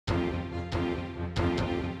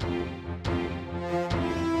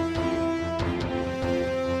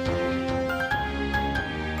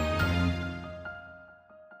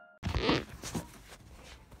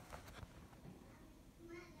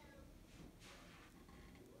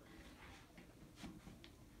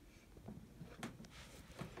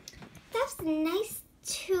have a nice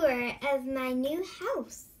tour of my new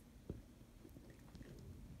house.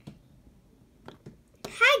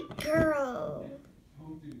 Hi, girl.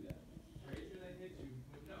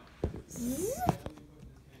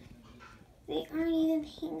 They aren't even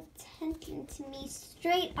paying attention to me.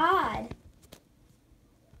 Straight odd.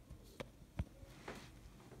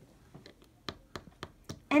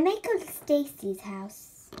 I might go to Stacy's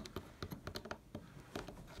house.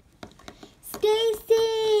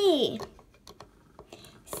 Stacy!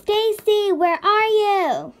 Stacy, where are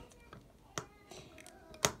you?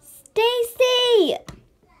 Stacy!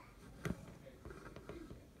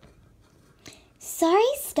 Sorry,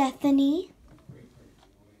 Stephanie.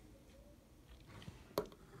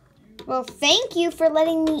 Well, thank you for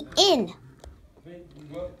letting me in.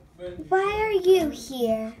 Why are you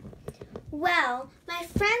here? Well, my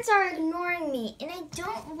friends are ignoring me, and I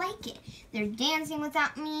don't like it. They're dancing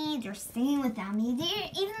without me, they're singing without me, they're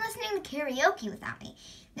even listening to karaoke without me.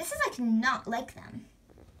 This is like not like them.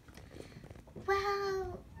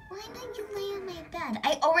 Well, why don't you lay on my bed?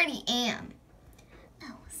 I already am.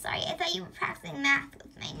 Oh, sorry, I thought you were practicing math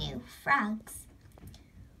with my new frogs.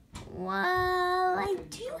 Well, I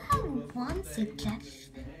do have one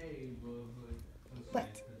suggestion.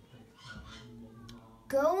 What?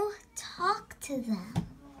 Go talk to them.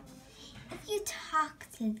 If you talk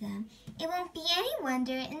to them, it won't be any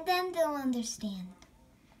wonder, and then they'll understand.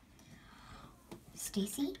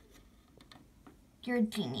 Stacy, you're a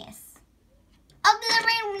genius. I'll do that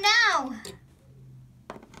right now.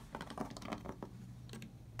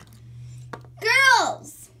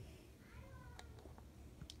 Girls!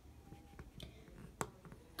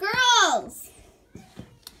 Girls!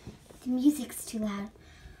 The music's too loud.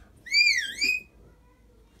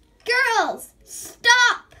 Girls,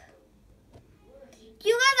 stop!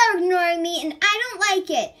 You guys are ignoring me and I don't like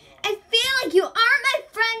it. I feel like you aren't my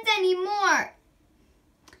friends anymore.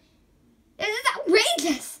 This is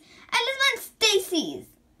outrageous. I just went Stacy's.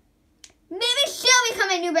 Maybe she'll become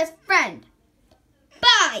my new best friend.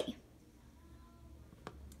 Bye.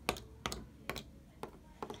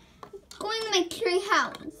 I'm going to my tree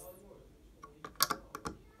house.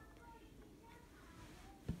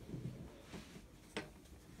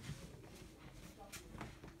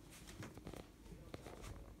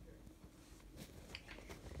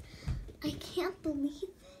 I can't believe it.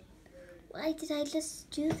 Why did I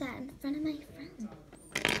just do that in front of my friends?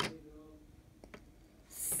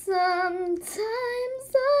 Sometimes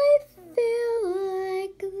I feel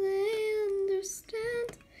like they understand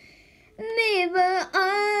me, but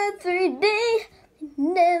every day I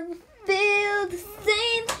never feel the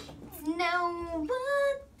same. It's no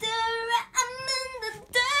wonder I'm in the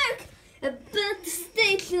dark, but the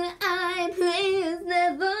station I play is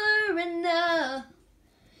never enough.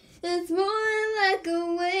 It's more like a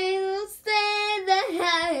way to say that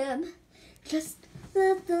I am just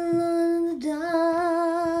left alone in the dark.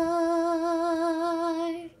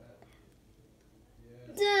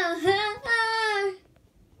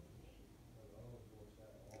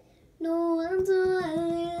 No wonder I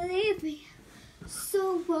leave me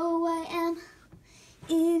so low I am.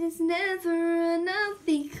 It is never enough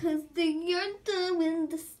because you're doing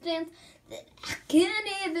the dance that I can't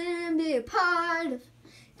even be a part of.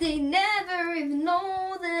 They never even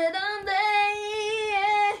know that I'm there.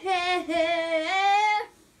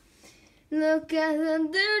 Look at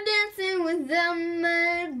them, they're dancing without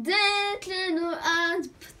my dancing or eyes.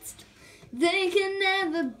 They can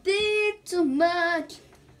never be too much.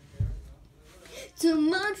 Too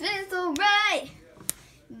much is alright,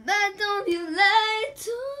 but don't you lie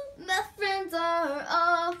to my friends are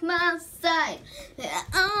off my side. They're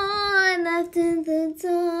all left in the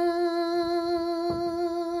dark.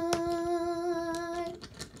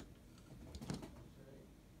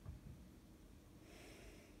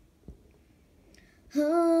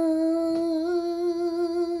 Oh,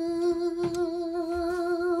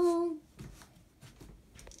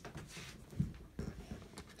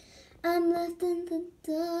 I'm left in the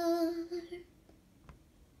dark.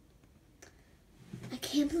 I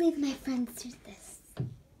can't believe my friends did this.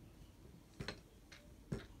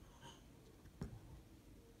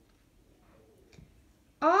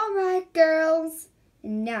 All right, girls.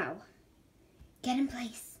 Now, get in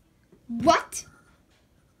place. What?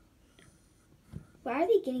 Why are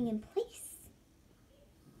they getting in place?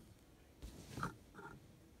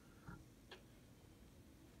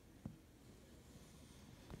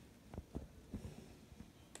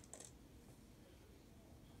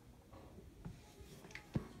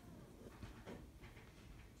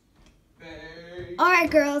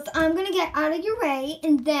 Alright, girls, I'm going to get out of your way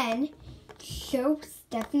and then show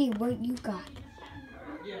Stephanie what you got.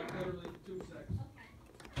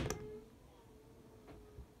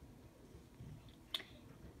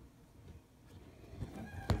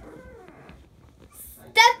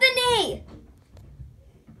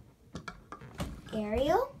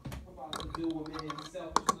 Ariel?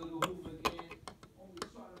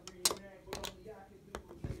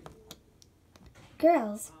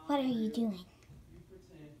 Girls, what are you doing?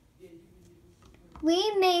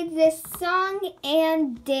 We made this song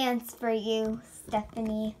and dance for you,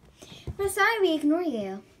 Stephanie. We're sorry we ignored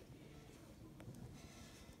you.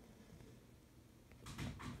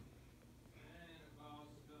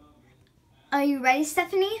 Are you ready,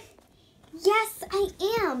 Stephanie? Yes, I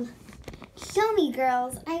am. Show me,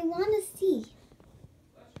 girls. I want to see.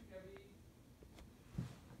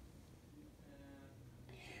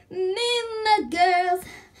 Me and my girls,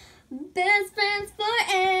 best friends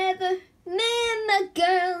forever. Me and my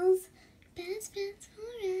girls, best friends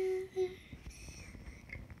forever.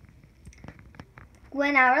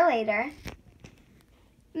 1 hour later.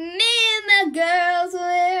 Me and my girls,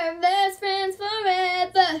 we're best friends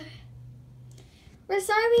forever. We're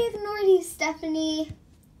sorry we ignored you, Stephanie.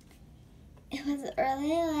 It was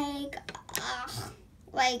really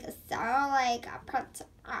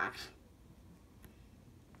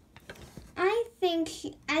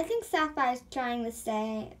I think Sapphire's trying to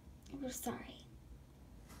say, we're sorry.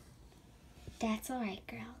 That's alright,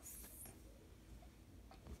 girls.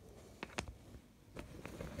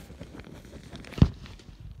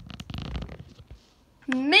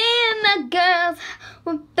 Me and my girls,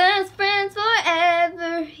 we're best friends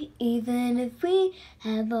forever. Even if we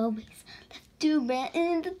have always left to run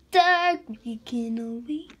in the dark, we can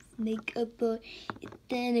always make up for it,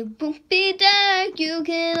 then it won't be dark. You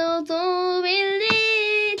can also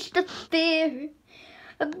release the fear,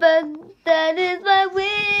 but that is why we